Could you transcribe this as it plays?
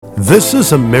This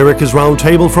is America's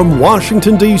Roundtable from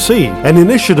Washington, D.C., an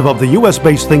initiative of the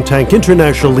U.S.-based think tank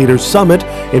International Leaders Summit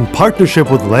in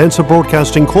partnership with Lancer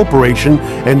Broadcasting Corporation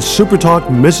and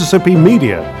SuperTalk Mississippi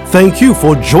Media. Thank you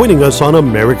for joining us on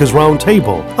America's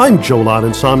Roundtable. I'm Joel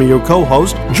Adensami, your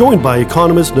co-host, joined by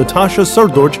economist Natasha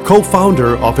Srdoc,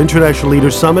 co-founder of International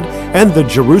Leaders Summit and the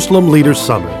Jerusalem Leaders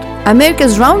Summit.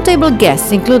 America's Roundtable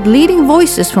guests include leading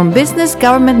voices from business,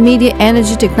 government, media,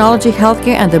 energy, technology,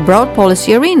 healthcare, and the broad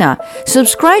policy arena.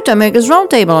 Subscribe to America's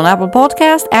Roundtable on Apple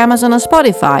Podcasts, Amazon, and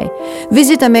Spotify.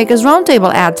 Visit America's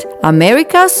Roundtable at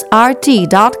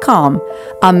americasrt.com.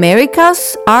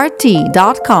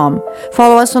 americasrt.com.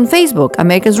 Follow us on Facebook,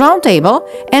 America's Roundtable,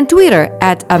 and Twitter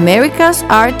at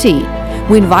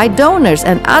americasrt. We invite donors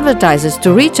and advertisers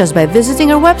to reach us by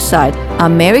visiting our website,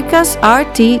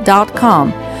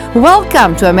 americasrt.com.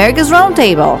 Welcome to America's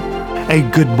Roundtable. A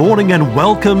good morning and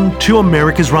welcome to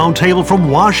America's Roundtable from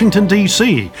Washington,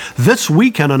 D.C. This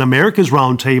weekend on America's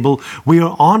Roundtable, we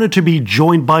are honored to be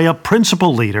joined by a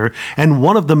principal leader and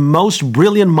one of the most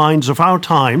brilliant minds of our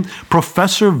time,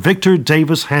 Professor Victor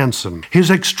Davis Hanson. His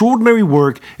extraordinary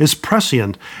work is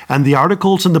prescient, and the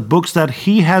articles and the books that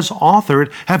he has authored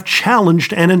have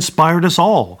challenged and inspired us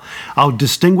all. Our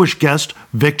distinguished guest,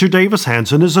 Victor Davis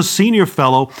Hanson, is a senior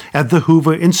fellow at the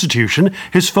Hoover Institution.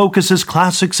 His focus is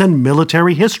classics and military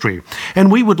history.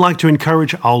 And we would like to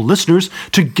encourage our listeners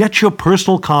to get your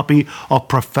personal copy of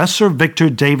Professor Victor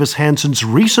Davis Hanson's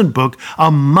recent book,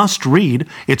 a must-read.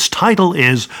 Its title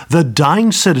is The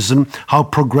Dying Citizen: How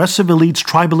Progressive Elites,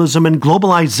 Tribalism, and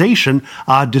Globalization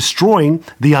Are Destroying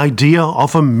the Idea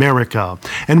of America.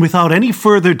 And without any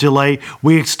further delay,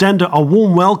 we extend a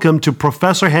warm welcome to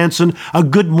Professor Hanson. A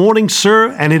good morning,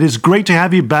 sir, and it is great to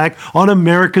have you back on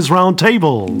America's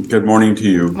Roundtable. Good morning to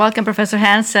you. Welcome, Professor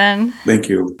Hanson. Thank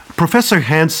you. Professor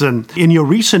Hanson, in your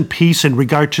recent piece in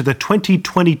regard to the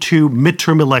 2022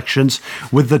 midterm elections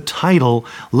with the title,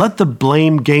 Let the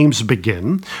Blame Games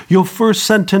Begin, your first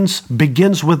sentence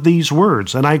begins with these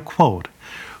words, and I quote,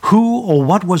 "Who or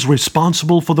what was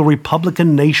responsible for the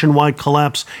Republican nationwide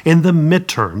collapse in the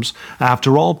midterms?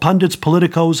 After all, pundits,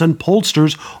 politicos, and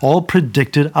pollsters all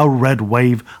predicted a red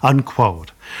wave," unquote.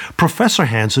 Professor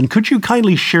Hanson, could you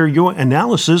kindly share your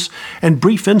analysis and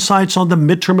brief insights on the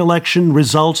midterm election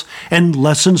results and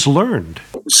lessons learned?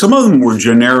 Some of them were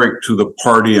generic to the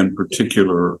party in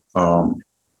particular.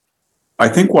 I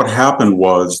think what happened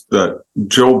was that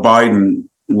Joe Biden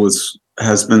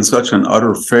has been such an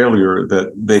utter failure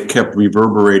that they kept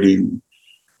reverberating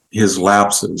his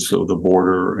lapses, so the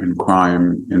border and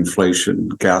crime, inflation,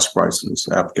 gas prices,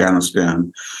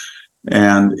 Afghanistan.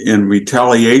 And in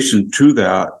retaliation to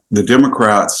that, the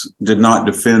Democrats did not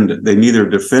defend it. They neither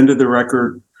defended the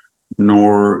record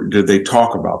nor did they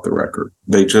talk about the record.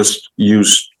 They just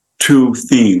used two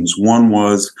themes. One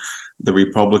was the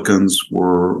Republicans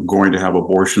were going to have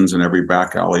abortions in every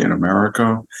back alley in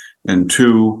America. And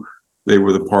two, they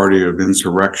were the party of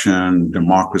insurrection,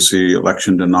 democracy,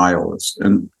 election denialists.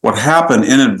 And what happened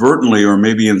inadvertently or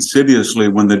maybe insidiously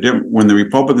when the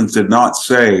Republicans did not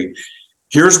say,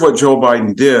 here's what Joe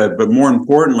Biden did, but more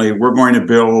importantly, we're going to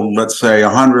build, let's say,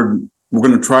 we're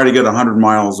going to try to get 100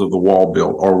 miles of the wall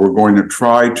built, or we're going to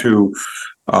try to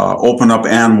open up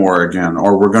ANWR again,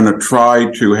 or we're going to try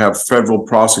to have federal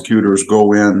prosecutors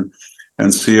go in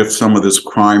and see if some of this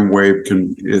crime wave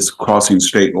is crossing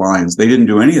state lines. They didn't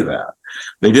do any of that.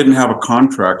 They didn't have a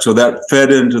contract. So that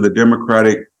fed into the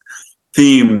Democratic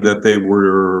theme that they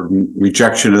were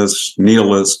rejectionists,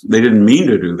 nihilists. They didn't mean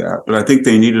to do that, but I think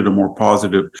they needed a more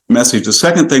positive message. The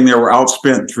second thing, they were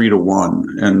outspent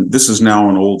 3-1. And this is now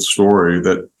an old story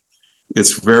that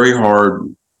it's very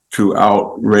hard to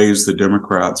outraise the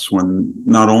Democrats when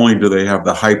not only do they have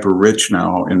the hyper rich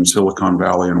now in Silicon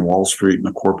Valley and Wall Street and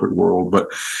the corporate world,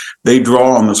 but they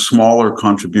draw on the smaller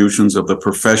contributions of the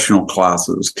professional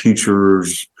classes,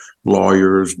 teachers,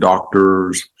 lawyers,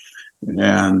 doctors,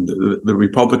 and the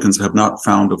Republicans have not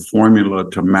found a formula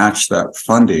to match that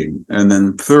funding. And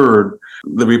then third,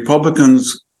 the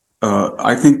Republicans,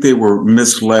 I think they were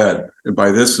misled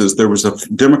by this. There was a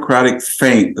Democratic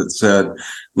feint that said,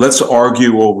 let's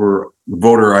argue over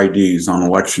voter IDs on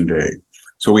election day.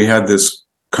 So we had this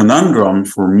conundrum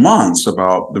for months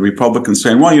about the Republicans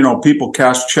saying, well, people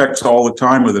cash checks all the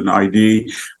time with an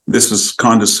ID. This is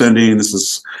condescending. This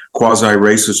is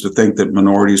quasi-racist to think that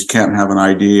minorities can't have an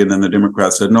ID. And then the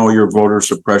Democrats said, no, you're voter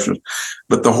suppression.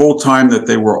 But the whole time that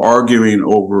they were arguing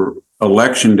over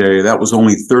election day, that was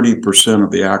only 30%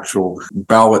 of the actual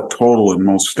ballot total in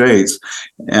most states.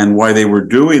 And why they were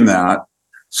doing that,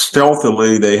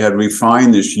 stealthily, they had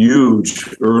refined this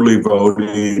huge early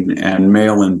voting and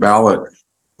mail-in ballot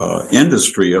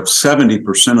industry of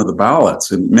 70% of the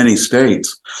ballots in many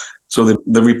states. So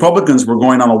the Republicans were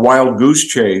going on a wild goose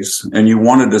chase, and you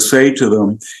wanted to say to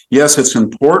them, yes, it's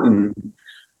important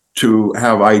to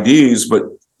have IDs, but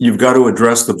you've got to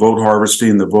address the vote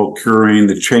harvesting, the vote curing,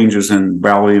 the changes in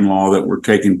balloting law that were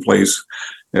taking place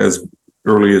as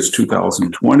early as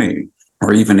 2020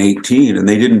 or even 18. And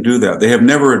they didn't do that. They have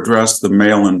never addressed the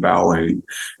mail-in balloting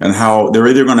and how they're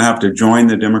either going to have to join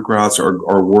the Democrats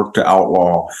or work to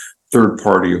outlaw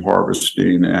third-party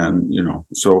harvesting. And,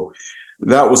 so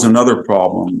that was another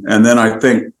problem. And then I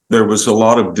think there was a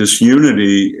lot of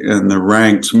disunity in the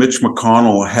ranks. Mitch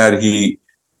McConnell, had he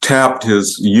tapped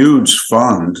his huge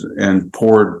fund and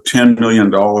poured $10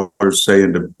 million, say,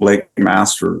 into Blake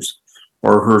Masters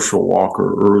or Herschel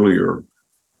Walker earlier,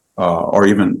 or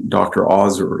even Dr.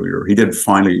 Oz earlier. He did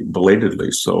finally,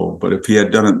 belatedly so, but if he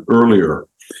had done it earlier,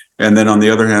 and then on the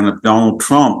other hand, if Donald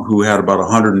Trump, who had about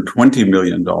 $120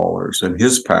 million in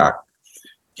his PAC,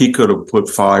 he could have put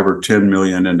 5 or 10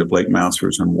 million into Blake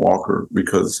Masters and Walker,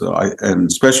 because, and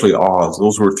especially Oz,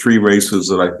 those were 3 races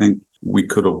that I think we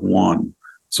could have won.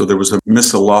 So there was a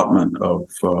misallotment of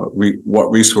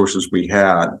what resources we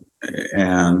had,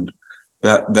 and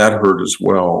that hurt as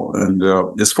well. And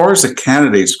as far as the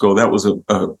candidates go, that was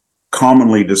a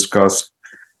commonly discussed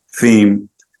theme.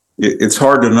 It's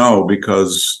hard to know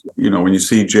because, when you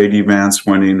see J.D. Vance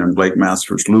winning and Blake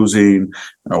Masters losing,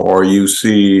 or you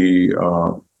see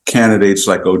candidates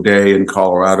like O'Day in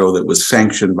Colorado that was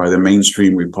sanctioned by the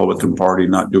mainstream Republican Party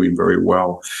not doing very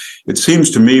well, it seems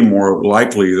to me more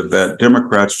likely that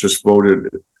Democrats just voted,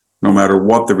 no matter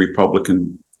what the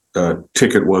Republican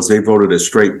ticket was, they voted a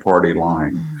straight party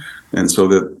line. Mm-hmm. And so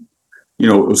that, it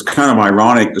was kind of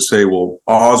ironic to say, well,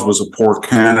 Oz was a poor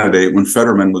candidate when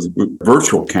Fetterman was a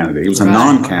virtual candidate. He was a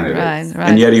non-candidate. Right.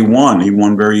 And yet he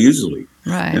won very easily.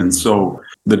 Right. And so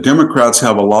the Democrats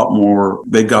have a lot more,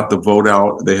 they got the vote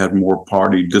out. They had more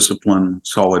party discipline,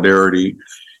 solidarity.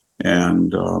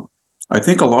 And I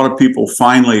think a lot of people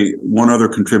finally, one other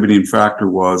contributing factor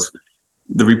was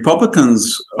the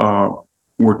Republicans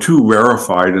were too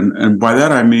rarefied. And by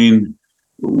that, I mean,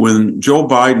 when Joe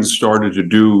Biden started to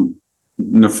do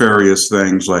nefarious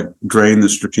things like drain the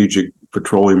Strategic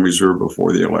Petroleum Reserve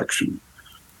before the election,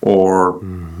 or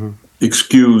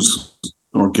excuse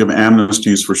or give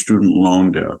amnesties for student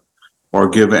loan debt, or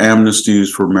give amnesties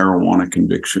for marijuana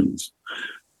convictions,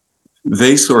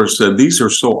 they sort of said, these are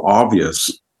so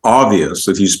obvious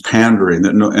that he's pandering,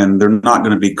 and they're not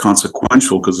going to be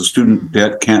consequential because the student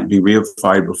debt can't be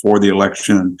reified before the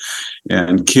election,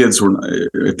 and kids,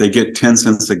 if they get 10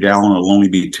 cents a gallon, it'll only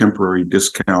be temporary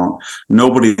discount.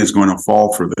 Nobody is going to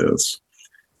fall for this.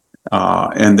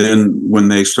 And then when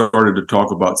they started to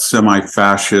talk about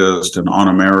semi-fascist and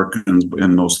un-Americans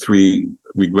in those 3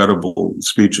 regrettable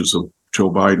speeches of Joe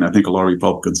Biden, I think a lot of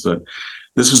Republicans said,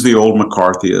 this is the old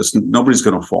McCarthyist. Nobody's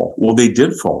going to fall. Well, they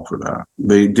did fall for that.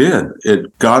 They did.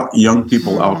 It got young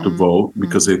people out to vote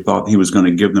because they thought he was going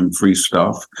to give them free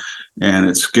stuff. And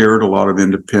it scared a lot of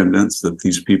independents that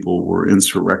these people were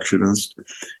insurrectionists.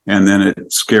 And then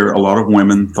it scared a lot of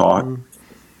women thought,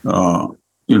 I'm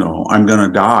going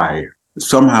to die.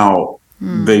 Somehow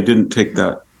they didn't take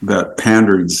that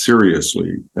pandering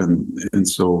seriously. And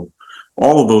so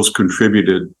all of those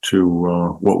contributed to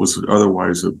what was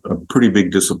otherwise a pretty big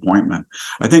disappointment.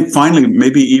 I think finally,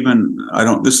 maybe even,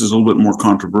 this is a little bit more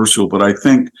controversial, but I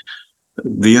think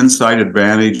the Inside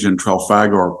Advantage and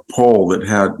Trafalgar poll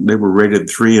they were rated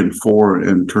 3 and 4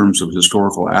 in terms of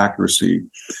historical accuracy.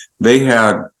 They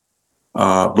had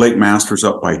Blake Masters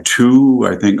up by 2.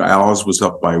 I think Oz was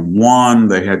up by 1.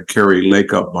 They had Kari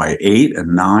Lake up by 8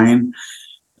 and 9.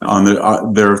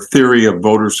 On their theory of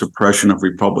voter suppression of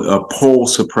poll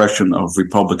suppression of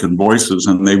Republican voices,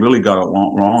 and they really got it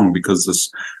wrong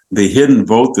because the hidden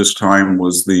vote this time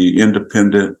was the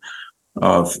independent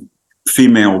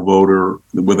female voter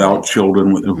without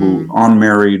children, who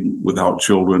unmarried without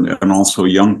children, and also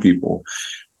young people.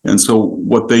 And so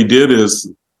what they did is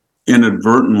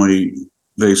inadvertently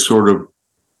they sort of,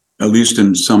 at least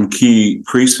in some key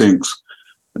precincts,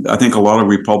 I think a lot of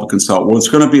Republicans thought, well, it's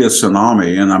going to be a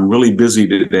tsunami, and I'm really busy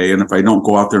today, and if I don't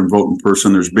go out there and vote in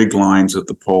person, there's big lines at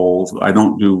the polls. I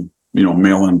don't do,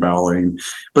 mail-in balloting,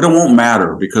 but it won't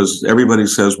matter because everybody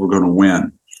says we're going to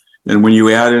win. And when you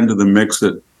add into the mix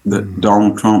that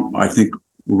Donald Trump, I think,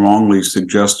 wrongly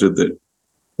suggested that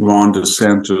Ron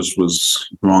DeSantis was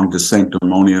wrong,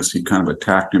 sanctimonious, he kind of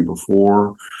attacked him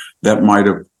before, that might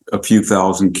have, a few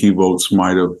thousand key votes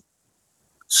might have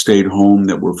stayed home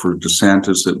that were for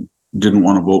DeSantis that didn't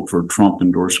want to vote for a Trump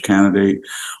endorsed candidate,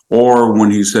 or when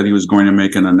he said he was going to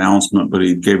make an announcement, but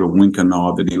he gave a wink and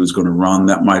nod that he was going to run.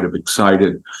 That might have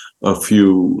excited a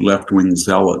few left-wing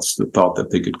zealots that thought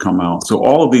that they could come out. So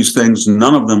all of these things,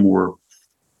 none of them were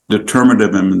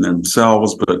determinative in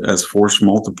themselves, but as force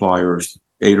multipliers,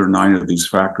 8 or 9 of these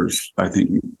factors, I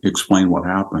think, explain what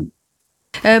happened.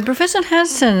 Professor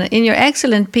Hansen, in your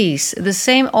excellent piece, The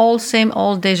Same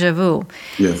Old Deja Vu,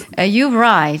 yes. You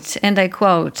write, and I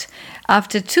quote,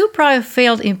 "After 2 prior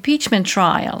failed impeachment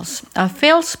trials, a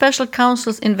failed special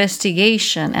counsel's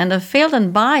investigation, and a failed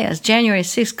and biased January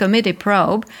 6th committee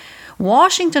probe,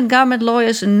 Washington government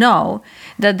lawyers know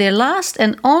that their last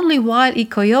and only Wile E.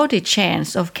 Coyote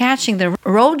chance of catching the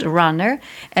road runner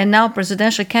and now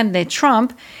presidential candidate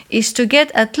Trump is to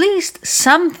get at least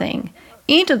something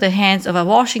into the hands of a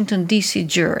Washington, D.C.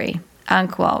 jury,"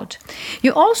 unquote.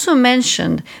 You also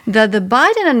mentioned that the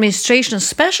Biden administration's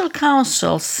special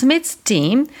counsel Smith's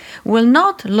team will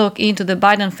not look into the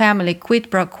Biden family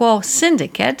quid pro quo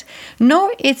syndicate,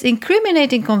 nor its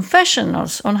incriminating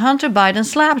confessionals on Hunter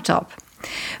Biden's laptop.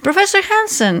 Professor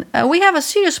Hansen, we have a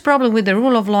serious problem with the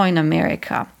rule of law in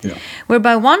America,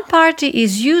 whereby one party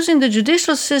is using the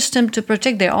judicial system to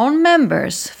protect their own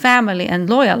members, family, and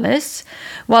loyalists,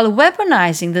 while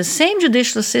weaponizing the same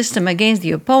judicial system against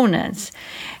the opponents.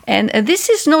 And this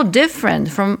is no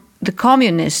different from the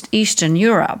communist Eastern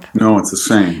Europe. No, it's the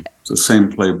same. It's the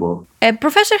same playbook.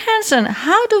 Professor Hansen,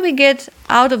 how do we get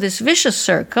out of this vicious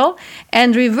circle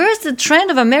and reverse the trend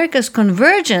of America's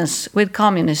convergence with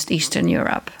communist Eastern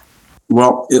Europe?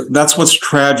 Well, that's what's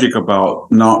tragic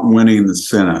about not winning the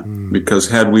Senate, because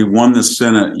had we won the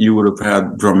Senate, you would have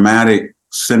had dramatic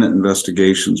Senate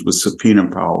investigations with subpoena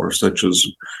power, such as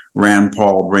Rand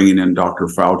Paul bringing in Dr.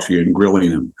 Fauci and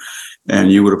grilling him.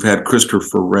 And you would have had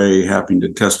Christopher Wray having to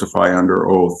testify under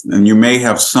oath. And you may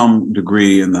have some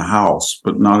degree in the House,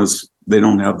 but they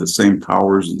don't have the same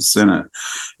powers in the Senate.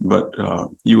 But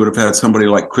you would have had somebody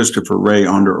like Christopher Wray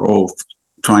under oath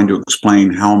trying to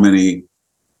explain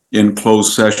in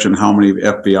closed session, how many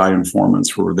FBI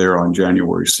informants were there on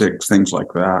January 6th, things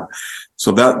like that.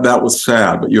 So that was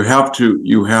sad. But you have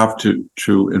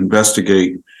to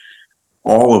investigate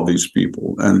all of these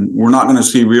people. And we're not going to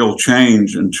see real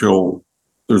change until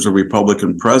there's a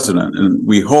Republican president. And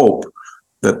we hope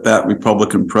that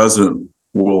Republican president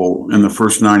will, in the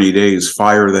first 90 days,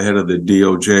 fire the head of the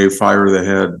DOJ, fire the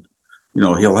head,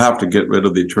 he'll have to get rid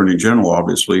of the attorney general,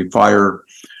 obviously, fire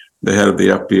the head of the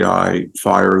FBI,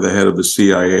 fire the head of the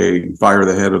CIA, fire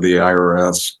the head of the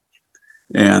IRS.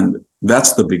 And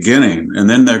that's the beginning. And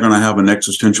then they're going to have an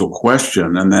existential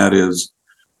question, and that is,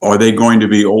 are they going to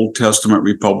be Old Testament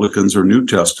Republicans or New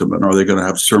Testament? Are they going to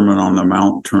have Sermon on the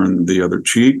Mount, turn the other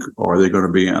cheek? Or are they going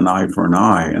to be an eye for an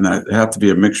eye? And that have to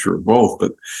be a mixture of both.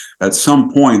 But at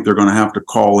some point, they're going to have to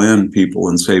call in people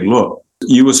and say, look,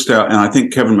 and I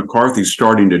think Kevin McCarthy's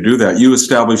starting to do that. You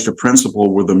established a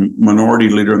principle where the minority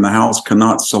leader in the House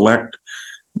cannot select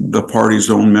the party's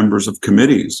own members of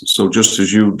committees. So just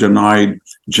as you denied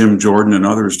Jim Jordan and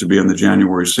others to be on the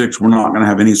January 6th, we're not going to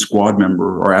have any squad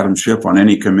member or Adam Schiff on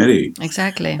any committee.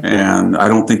 Exactly. And I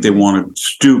don't think they want to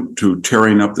stoop to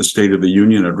tearing up the State of the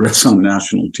Union address on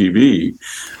national TV.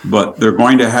 But they're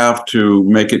going to have to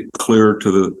make it clear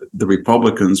to the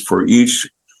Republicans, for each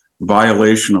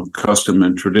violation of custom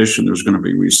and tradition, there's going to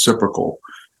be reciprocal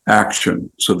action,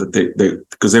 so that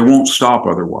because they won't stop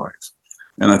otherwise.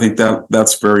 And I think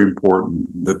that's very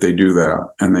important that they do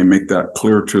that and they make that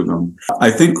clear to them. I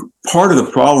think part of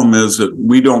the problem is that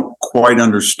we don't quite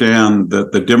understand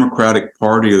that the Democratic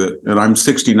Party and I'm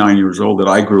 69 years old, that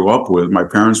I grew up with, my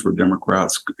parents were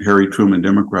Democrats, Harry Truman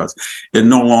Democrats, it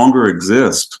no longer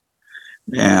exists.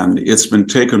 And it's been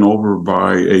taken over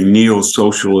by a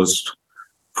neo-socialist,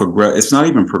 it's not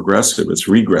even progressive, it's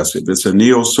regressive. It's a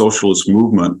neo-socialist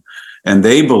movement. And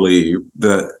they believe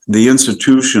that the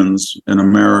institutions in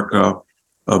America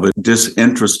of a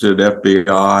disinterested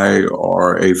FBI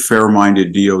or a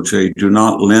fair-minded DOJ do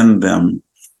not lend them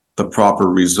the proper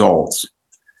results.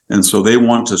 And so they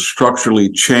want to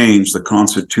structurally change the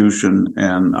Constitution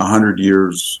and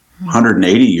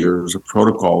 180 years of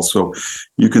protocol. So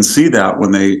you can see that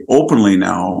when they openly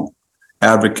now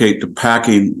advocate to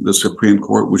packing the Supreme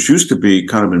Court, which used to be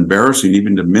kind of embarrassing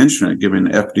even to mention it, given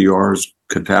FDR's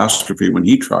catastrophe when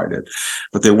he tried it.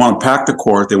 But they want to pack the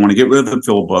court. They want to get rid of the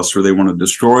filibuster. They want to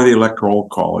destroy the Electoral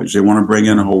College. They want to bring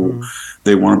in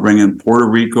they want to bring in Puerto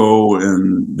Rico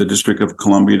and the District of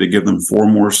Columbia to give them 4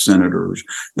 more senators.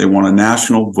 They want a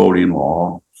national voting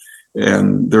law.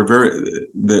 and they're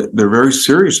very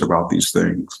serious about these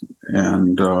things,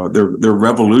 and they're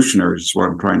revolutionaries. Is what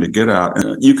I'm trying to get at.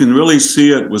 And you can really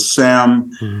see it with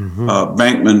Sam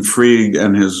Bankman-Fried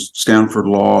and his Stanford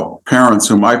Law parents,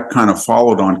 whom I've kind of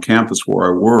followed on campus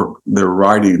where I work. Their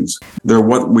writings, they're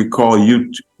what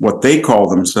they call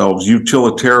themselves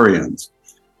utilitarians,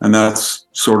 and that's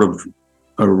sort of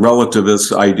a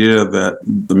relativist idea that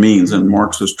the means, in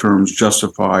Marxist terms,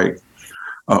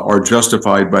 are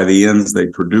justified by the ends they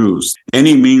produce.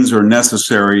 Any means are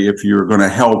necessary if you're going to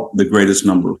help the greatest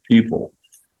number of people,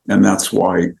 and that's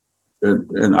why.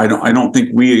 And I don't think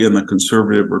we in the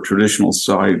conservative or traditional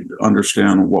side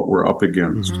understand what we're up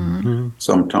against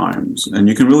sometimes. And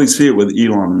you can really see it with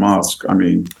Elon Musk. I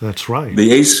mean, that's right.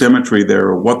 The asymmetry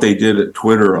there of what they did at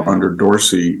Twitter under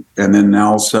Dorsey, and then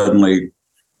now suddenly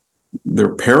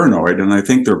they're paranoid. And I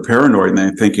think they're paranoid, and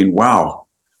they're thinking, wow,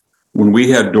 when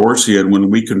we had Dorsey and when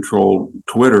we controlled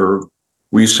Twitter,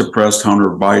 we suppressed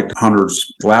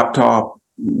Hunter's laptop.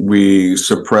 We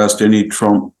suppressed any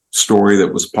Trump story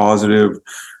that was positive.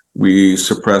 We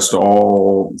suppressed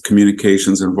all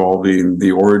communications involving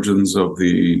the origins of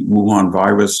the Wuhan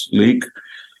virus leak.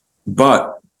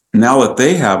 But now that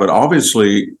they have it,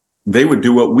 obviously they would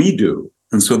do what we do.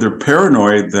 And so they're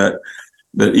paranoid that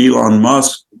Elon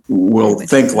Musk will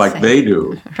think like they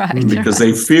do, because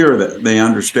they fear that they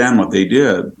understand what they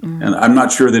did. And I'm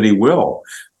not sure that he will,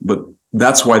 but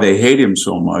that's why they hate him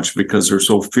so much, because they're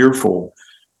so fearful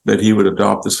that he would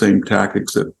adopt the same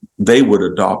tactics that they would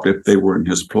adopt if they were in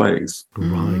his place.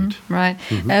 Right.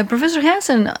 Professor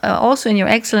Hansen, also in your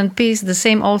excellent piece, The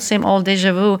Same Old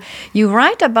Deja Vu, you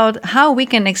write about how we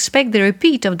can expect the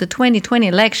repeat of the 2020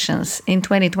 elections in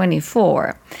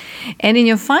 2024. And in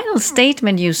your final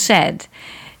statement, you said,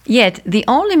 yet the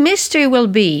only mystery will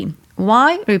be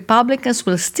why Republicans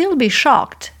will still be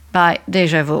shocked by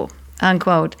deja vu,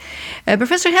 unquote.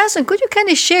 Professor Hansen, could you kind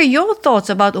of share your thoughts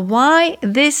about why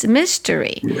this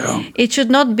mystery? Yeah. It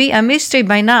should not be a mystery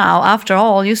by now. After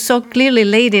all, you so clearly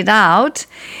laid it out.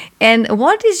 And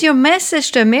what is your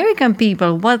message to American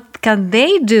people? What can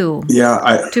they do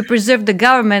to preserve the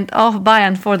government of, by,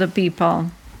 and for the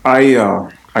people?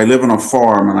 I live on a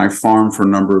farm, and I farmed for a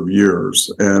number of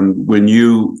years. And when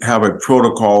you have a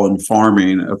protocol in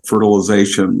farming, a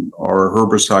fertilization or a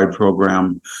herbicide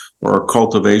program or a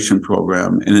cultivation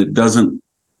program, and it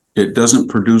doesn't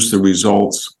produce the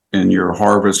results in your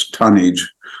harvest tonnage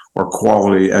or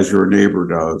quality as your neighbor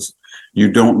does,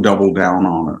 you don't double down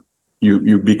on it.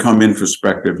 You become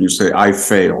introspective. You say, I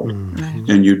failed.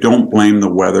 And you don't blame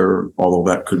the weather,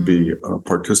 although that could be a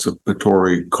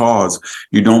participatory cause.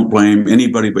 You don't blame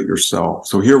anybody but yourself.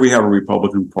 So here we have a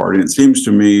Republican Party. And it seems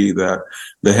to me that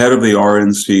the head of the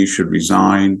RNC should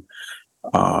resign.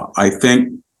 I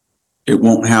think it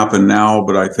won't happen now,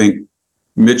 but I think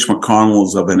Mitch McConnell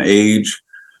is of an age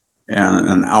and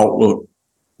an outlook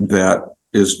that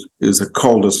is a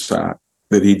cul-de-sac,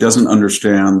 that he doesn't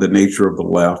understand the nature of the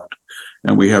left.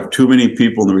 And we have too many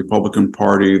people in the Republican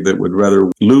Party that would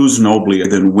rather lose nobly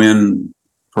than win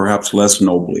perhaps less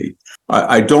nobly.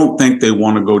 I don't think they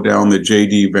want to go down the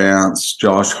J.D. Vance,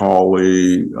 Josh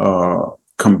Hawley,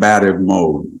 combative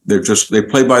mode. They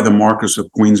play by the Marquess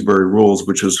of Queensberry rules,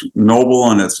 which is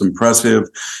noble and it's impressive,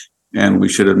 and we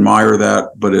should admire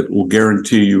that, but it will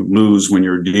guarantee you lose when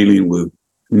you're dealing with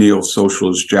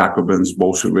neo-socialists, Jacobins,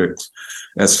 Bolsheviks,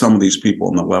 as some of these people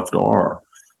on the left are.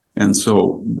 And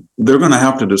so they're going to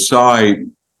have to decide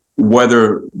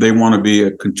whether they want to be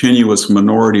a continuous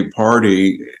minority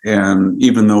party, and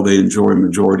even though they enjoy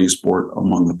majority support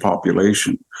among the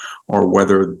population, or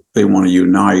whether they want to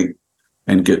unite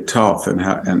and get tough and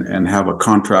have a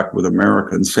contract with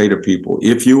America and say to people,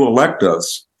 if you elect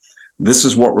us, this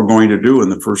is what we're going to do in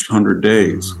the first 100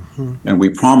 days. And we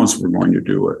promise we're going to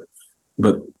do it.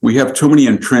 But we have too many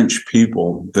entrenched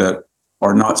people that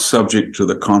are not subject to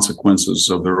the consequences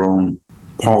of their own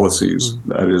policies,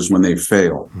 that is, when they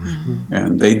fail.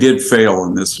 And they did fail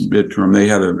in this midterm. They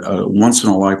had a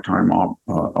once-in-a-lifetime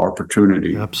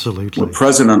opportunity. Absolutely. The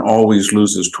president always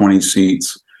loses 20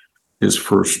 seats his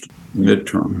first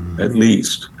midterm, at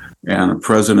least. And a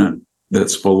president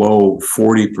that's below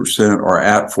 40% or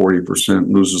at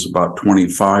 40% loses about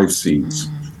 25 seats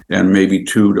and maybe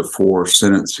 2 to 4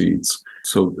 Senate seats.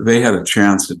 So they had a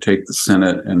chance to take the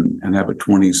Senate and have a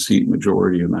 20-seat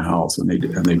majority in the House, and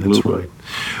they blew it.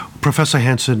 Professor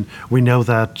Hansen, we know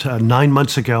that 9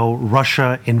 months ago,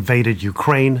 Russia invaded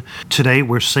Ukraine. Today,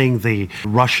 we're seeing the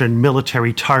Russian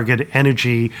military target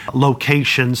energy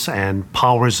locations and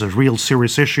power is a real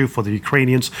serious issue for the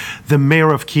Ukrainians. The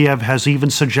mayor of Kiev has even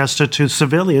suggested to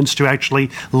civilians to actually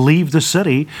leave the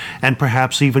city and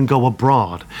perhaps even go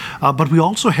abroad. But we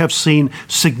also have seen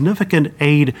significant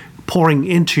aid pouring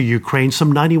into Ukraine,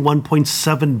 some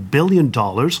 $91.7 billion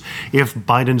if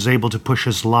Biden's able to push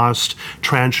his last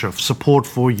tranche of support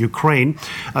for Ukraine.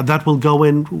 That will go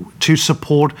in to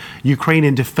support Ukraine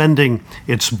in defending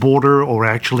its border or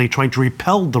actually trying to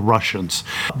repel the Russians.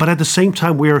 But at the same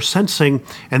time, we are sensing,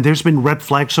 and there's been red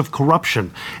flags of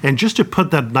corruption. And just to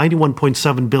put that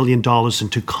 $91.7 billion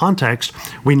into context,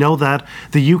 we know that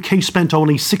the UK spent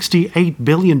only $68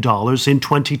 billion in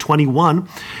 2021,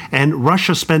 and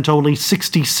Russia spent only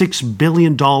 $66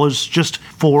 billion just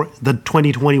for the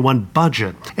 2021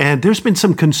 budget. And there's been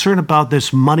some concern about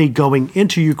this money going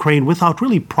into Ukraine without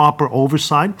really proper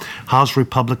oversight. House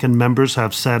Republican members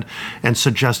have said and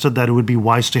suggested that it would be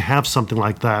wise to have something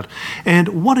like that.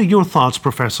 And what are your thoughts,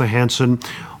 Professor Hansen,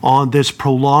 on this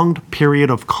prolonged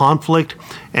period of conflict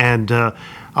and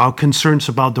our concerns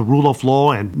about the rule of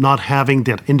law and not having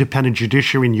that independent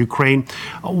judiciary in Ukraine?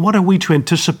 What are we to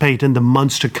anticipate in the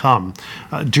months to come?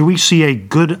 Do we see a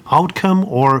good outcome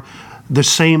or the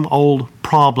same old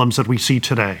problems that we see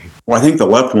today? Well, I think the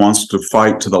left wants to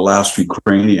fight to the last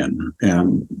Ukrainian.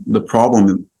 And the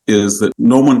problem is that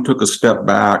no one took a step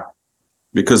back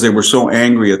because they were so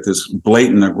angry at this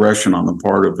blatant aggression on the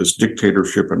part of this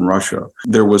dictatorship in Russia.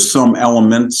 There was some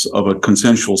elements of a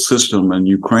consensual system in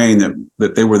Ukraine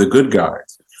that they were the good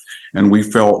guys. And we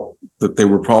felt that they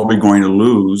were probably going to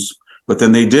lose, but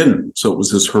then they didn't. So it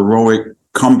was this heroic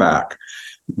comeback.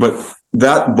 But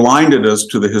that blinded us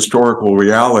to the historical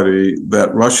reality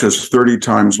that Russia's 30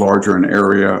 times larger in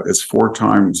area. It's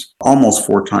almost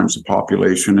four times the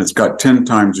population. It's got 10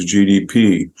 times the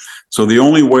GDP. So the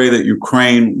only way that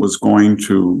Ukraine was going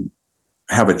to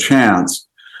have a chance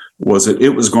was that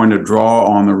it was going to draw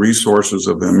on the resources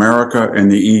of America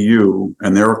and the EU,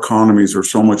 and their economies are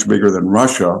so much bigger than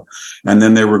Russia. And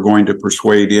then they were going to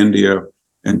persuade India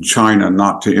and China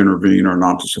not to intervene or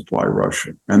not to supply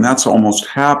Russia. And that's almost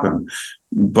happened.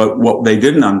 But what they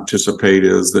didn't anticipate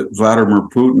is that Vladimir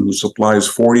Putin, who supplies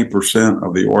 40%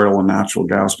 of the oil and natural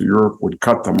gas to Europe, would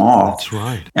cut them off. That's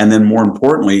right. And then more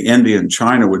importantly, India and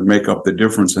China would make up the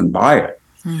difference and buy it.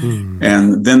 Mm-hmm.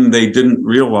 And then they didn't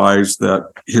realize that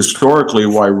historically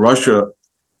why Russia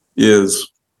is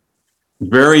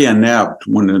very inept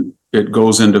when it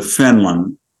goes into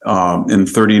Finland in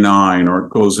 39, or it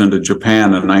goes into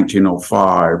Japan in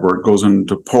 1905, or it goes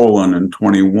into Poland in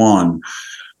 21.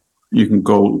 You can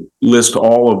go list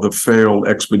all of the failed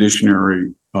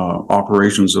expeditionary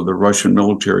operations of the Russian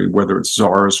military, whether it's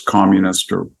Tsarist,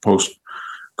 communist, or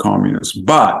post-communist.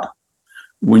 But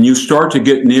when you start to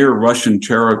get near Russian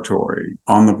territory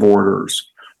on the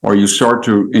borders, or you start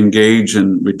to engage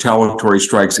in retaliatory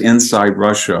strikes inside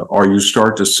Russia, or you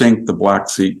start to sink the Black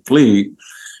Sea Fleet,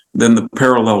 then the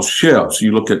parallel shifts.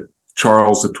 You look at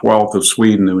Charles XII of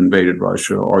Sweden who invaded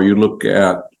Russia, or you look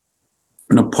at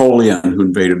Napoleon who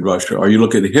invaded Russia, or you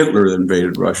look at Hitler that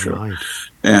invaded Russia. Right.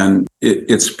 And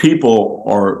its people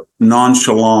are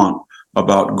nonchalant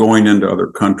about going into other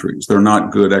countries. They're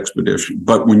not good expedition.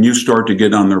 But when you start to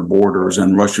get on their borders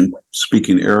and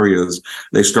Russian-speaking areas,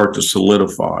 they start to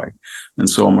solidify. And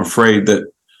so I'm afraid that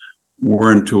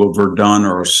we're into a Verdun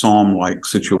or a Somme-like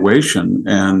situation.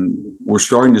 And we're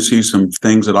starting to see some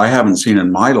things that I haven't seen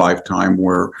in my lifetime,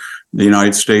 where the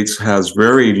United States has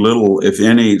very little, if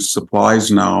any, supplies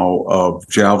now of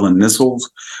Javelin missiles.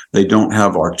 They don't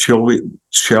have artillery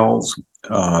shells.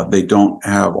 They don't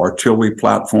have artillery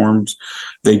platforms.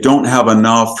 They don't have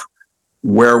enough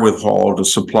wherewithal to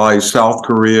supply South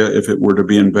Korea if it were to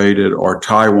be invaded, or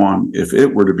Taiwan if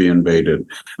it were to be invaded,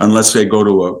 unless they go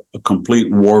to a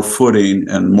complete war footing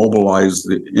and mobilize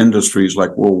the industries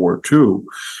like World War II.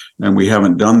 And we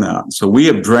haven't done that. So we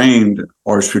have drained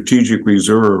our strategic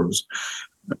reserves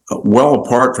well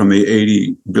apart from the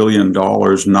 $80 billion,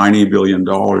 $90 billion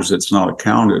that's not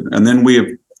accounted. And then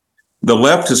the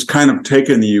left has kind of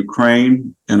taken the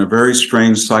Ukraine in a very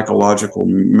strange psychological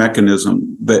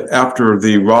mechanism that after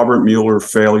the Robert Mueller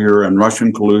failure and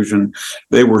Russian collusion,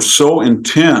 they were so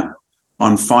intent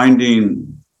on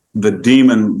finding the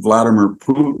demon Vladimir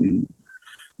Putin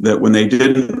that when they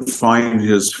didn't find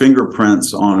his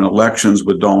fingerprints on elections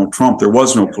with Donald Trump, there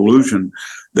was no collusion.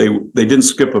 They didn't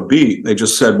skip a beat. They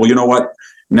just said, well, you know what?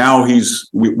 now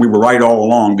we were right all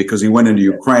along because he went into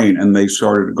Ukraine and they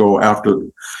started to go after.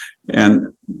 And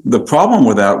the problem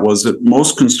with that was that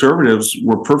most conservatives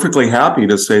were perfectly happy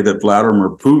to say that Vladimir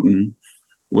Putin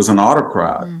was an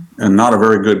autocrat and not a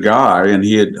very good guy, and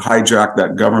he had hijacked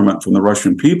that government from the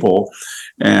Russian people.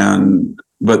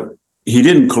 But he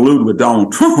didn't collude with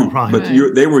Donald Trump. Right. But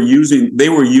they were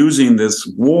using this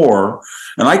war,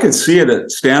 and I could see it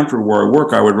at Stanford where I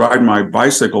work. I would ride my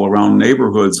bicycle around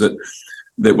neighborhoods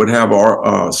that would have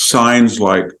our signs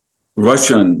like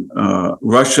Russian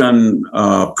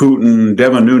Putin,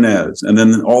 Devin Nunes, and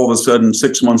then all of a sudden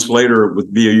 6 months later it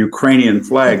would be a Ukrainian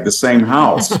flag, the same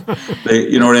house.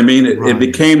 You know what I mean?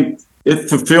 It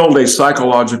fulfilled a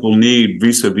psychological need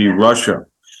vis-a-vis Russia.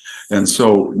 And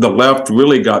so the left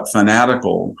really got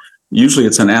fanatical. Usually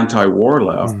it's an anti-war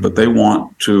left, but they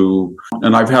want to,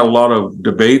 and I've had a lot of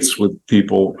debates with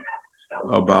people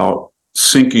about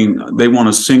they want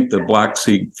to sink the Black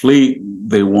Sea Fleet.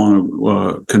 They want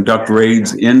to conduct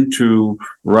raids into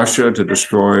Russia to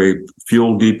destroy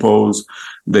fuel depots.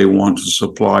 They want to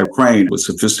supply Ukraine with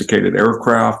sophisticated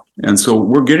aircraft. And so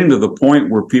we're getting to the point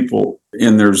where people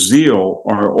in their zeal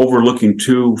are overlooking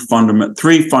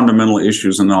three fundamental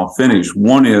issues, and I'll finish.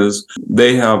 One is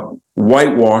they have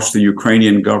whitewashed the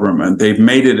Ukrainian government. They've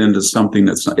made it into something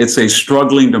it's a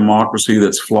struggling democracy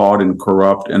that's flawed and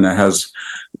corrupt, and it has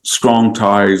strong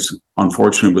ties,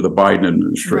 unfortunately, with the Biden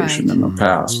administration in the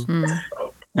past. Mm-hmm.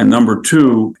 And number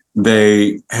two,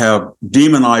 they have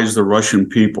demonized the Russian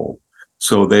people.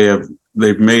 So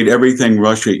they've made everything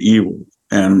Russia evil.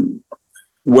 And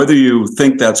whether you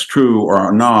think that's true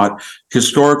or not,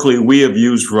 historically, we have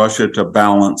used Russia to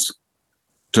balance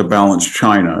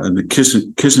China. And the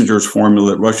Kissinger's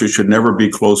formula that Russia should never be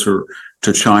closer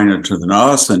to China than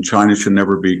us, and China should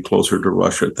never be closer to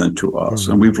Russia than to us.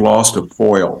 And we've lost a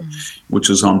foil, which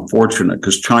is unfortunate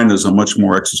because China is a much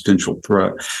more existential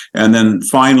threat. And then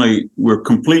finally, we're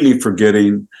completely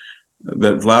forgetting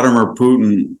that Vladimir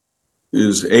Putin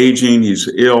is aging, he's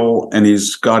ill, and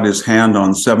he's got his hand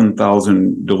on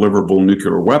 7,000 deliverable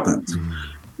nuclear weapons.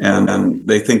 And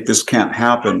they think this can't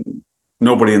happen.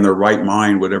 Nobody in their right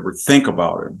mind would ever think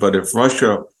about it. But if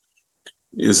Russia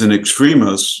is an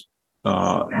extremist,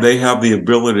 they have the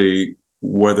ability,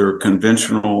 whether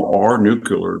conventional or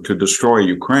nuclear, to destroy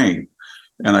Ukraine.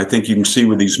 And I think you can see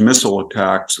with these missile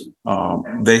attacks,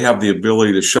 they have the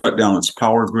ability to shut down its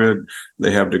power grid.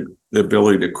 They have the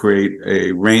ability to create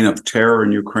a reign of terror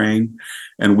in Ukraine.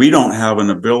 And we don't have an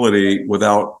ability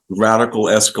without radical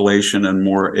escalation and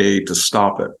more aid to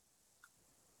stop it.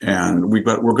 And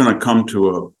we're going to come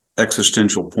to an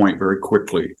existential point very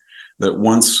quickly that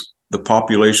once the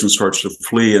population starts to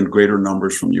flee in greater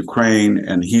numbers from Ukraine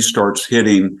and he starts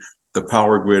hitting the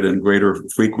power grid in greater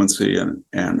frequency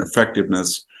and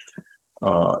effectiveness,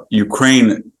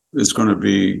 Ukraine is going to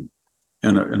be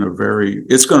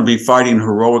it's going to be fighting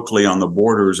heroically on the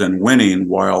borders and winning,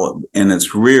 while in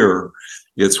its rear,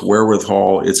 its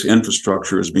wherewithal, its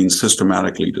infrastructure is being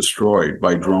systematically destroyed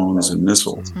by drones and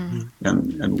missiles.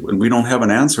 And we don't have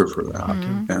an answer for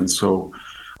that. And so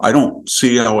I don't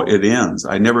see how it ends.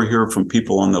 I never hear from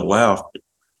people on the left,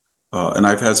 and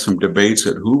I've had some debates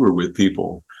at Hoover with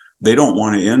people. They don't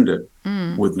want to end it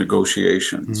with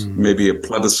negotiations, maybe a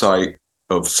plebiscite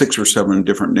of 6 or 7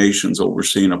 different nations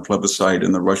overseeing a plebiscite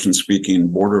in the Russian-speaking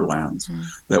borderlands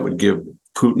that would give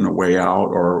Putin a way out,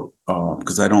 or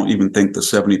because I don't even think the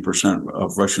 70%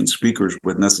 of Russian speakers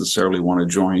would necessarily want to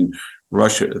join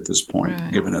Russia at this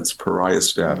point, given its pariah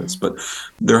status. But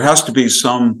there has to be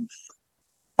some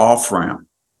off-ramp,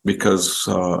 because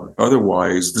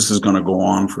otherwise this is going to go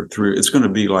on for it's going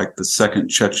to be like the Second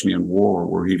Chechenian War,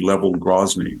 where he leveled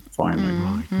Grozny finally.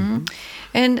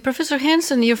 And Professor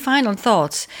Hanson, your final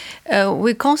thoughts.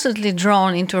 We're constantly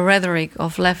drawn into rhetoric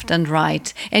of left and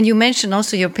right. And you mentioned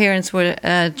also your parents were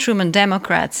Truman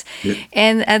Democrats. Yeah.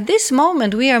 And at this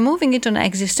moment, we are moving into an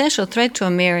existential threat to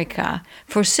America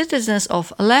for citizens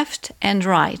of left and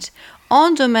right,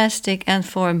 on domestic and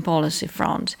foreign policy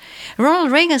front.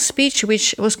 Ronald Reagan's speech,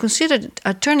 which was considered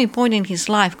a turning point in his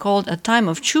life, called A Time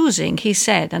of Choosing, he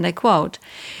said, and I quote,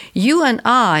 "You and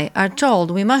I are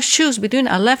told we must choose between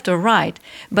a left or right,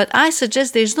 but I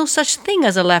suggest there is no such thing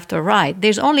as a left or right.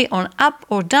 There's only an up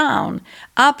or down.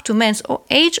 Up to man's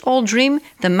age-old dream,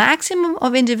 the maximum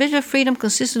of individual freedom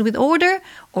consistent with order,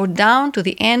 or down to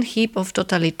the ant heap of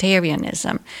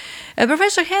totalitarianism."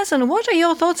 Professor Hanson, what are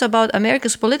your thoughts about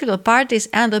America's political parties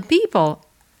and the people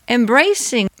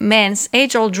embracing man's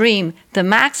age-old dream, the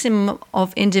maximum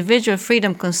of individual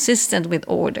freedom consistent with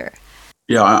order?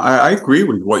 Yeah, I agree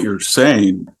with what you're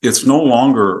saying. There's no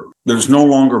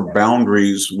longer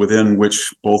boundaries within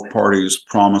which both parties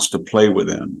promise to play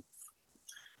within.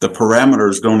 The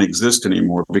parameters don't exist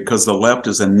anymore because the left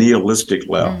is a nihilistic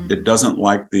left. It doesn't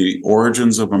like the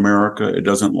origins of America. It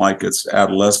doesn't like its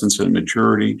adolescence and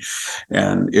maturity.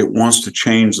 And it wants to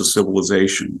change the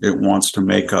civilization. It wants to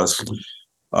make us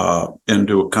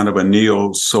into a kind of a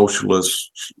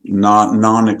neo-socialist,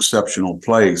 non-exceptional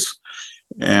place.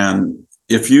 And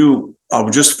I'll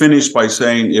just finish by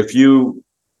saying, if you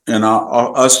and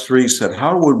us three said,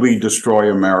 how would we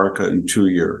destroy America in 2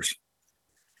 years?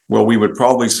 Well, we would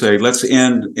probably say, let's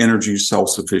end energy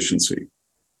self-sufficiency.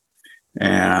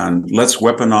 And let's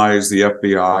weaponize the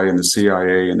FBI and the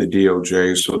CIA and the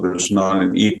DOJ so there's not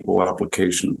an equal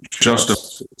application of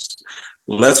justice.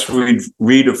 Let's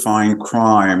redefine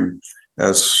crime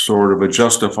as sort of a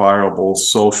justifiable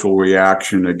social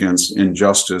reaction against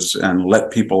injustice and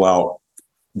let people out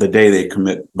the day they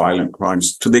commit violent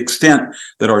crimes to the extent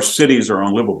that our cities are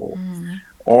unlivable.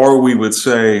 Or we would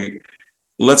say,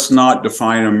 let's not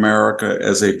define America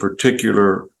as a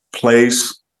particular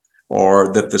place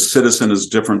or that the citizen is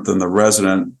different than the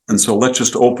resident. And so let's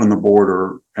just open the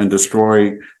border and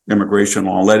destroy immigration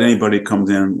law and let anybody come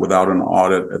in without an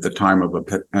audit at the time of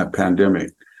a pandemic.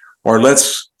 Or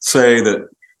let's say that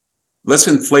let's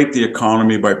inflate the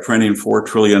economy by printing $4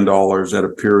 trillion at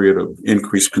a period of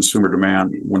increased consumer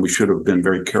demand when we should have been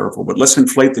very careful. But let's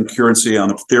inflate the currency on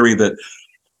the theory that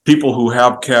people who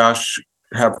have cash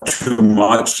have too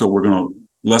much, so we're going to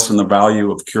lessen the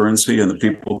value of currency, and the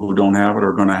people who don't have it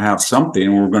are going to have something,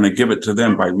 and we're going to give it to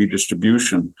them by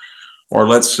redistribution. Or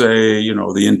let's say,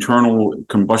 the internal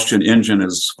combustion engine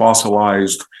is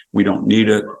fossilized, we don't need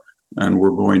it, and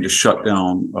we're going to shut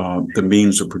down the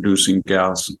means of producing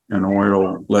gas and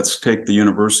oil. Let's take the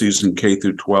universities in K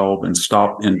through 12 and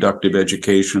stop inductive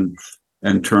education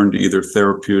and turn to either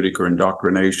therapeutic or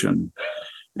indoctrination.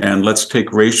 And let's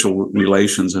take racial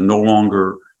relations and no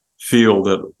longer feel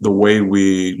that the way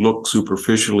we look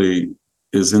superficially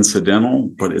is incidental,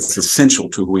 but it's essential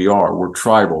to who we are. We're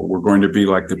tribal. We're going to be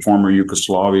like the former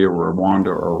Yugoslavia, or Rwanda,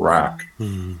 or Iraq.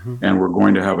 And we're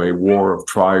going to have a war of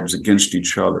tribes against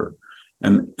each other.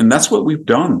 And that's what we've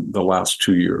done the last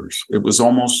 2 years. It was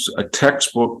almost a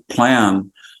textbook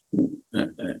plan.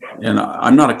 And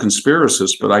I'm not a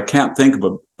conspiracist, but I can't think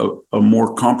of a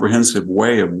more comprehensive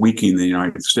way of weakening the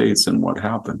United States than what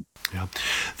happened. Yeah.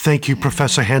 Thank you,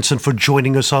 Professor Hansen, for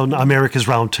joining us on America's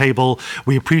Roundtable.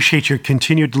 We appreciate your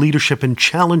continued leadership in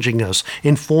challenging us,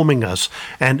 informing us,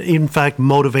 and in fact,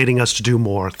 motivating us to do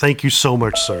more. Thank you so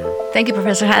much, sir. Thank you,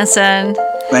 Professor Hansen.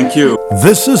 Thank you.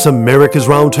 This is America's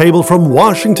Roundtable from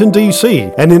Washington, D.C.,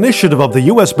 an initiative of the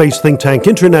U.S.-based think tank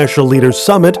International Leaders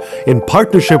Summit in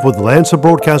partnership with Lancer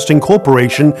Broadcasting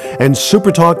Corporation and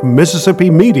SuperTalk Mississippi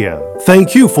Media.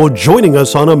 Thank you for joining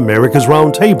us on America's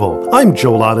Roundtable. I'm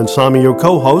Joel Adensami, your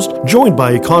co-host, joined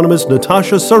by economist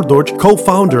Natasha Srdoc,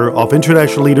 co-founder of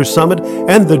International Leaders Summit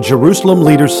and the Jerusalem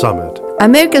Leaders Summit.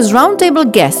 America's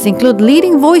Roundtable guests include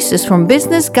leading voices from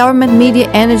business, government, media,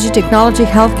 energy, technology,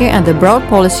 healthcare, and the broad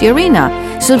policy arena.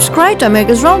 Subscribe to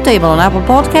America's Roundtable on Apple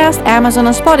Podcasts, Amazon,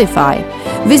 and Spotify.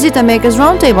 Visit America's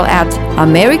Roundtable at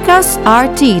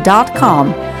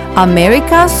americasrt.com.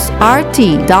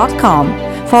 americasrt.com.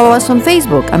 Follow us on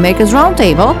Facebook, America's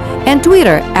Roundtable, and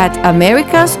Twitter at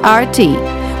AmericasRT.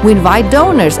 We invite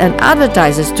donors and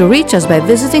advertisers to reach us by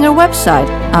visiting our website,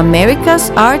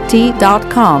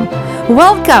 americasrt.com.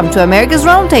 Welcome to America's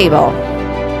Roundtable.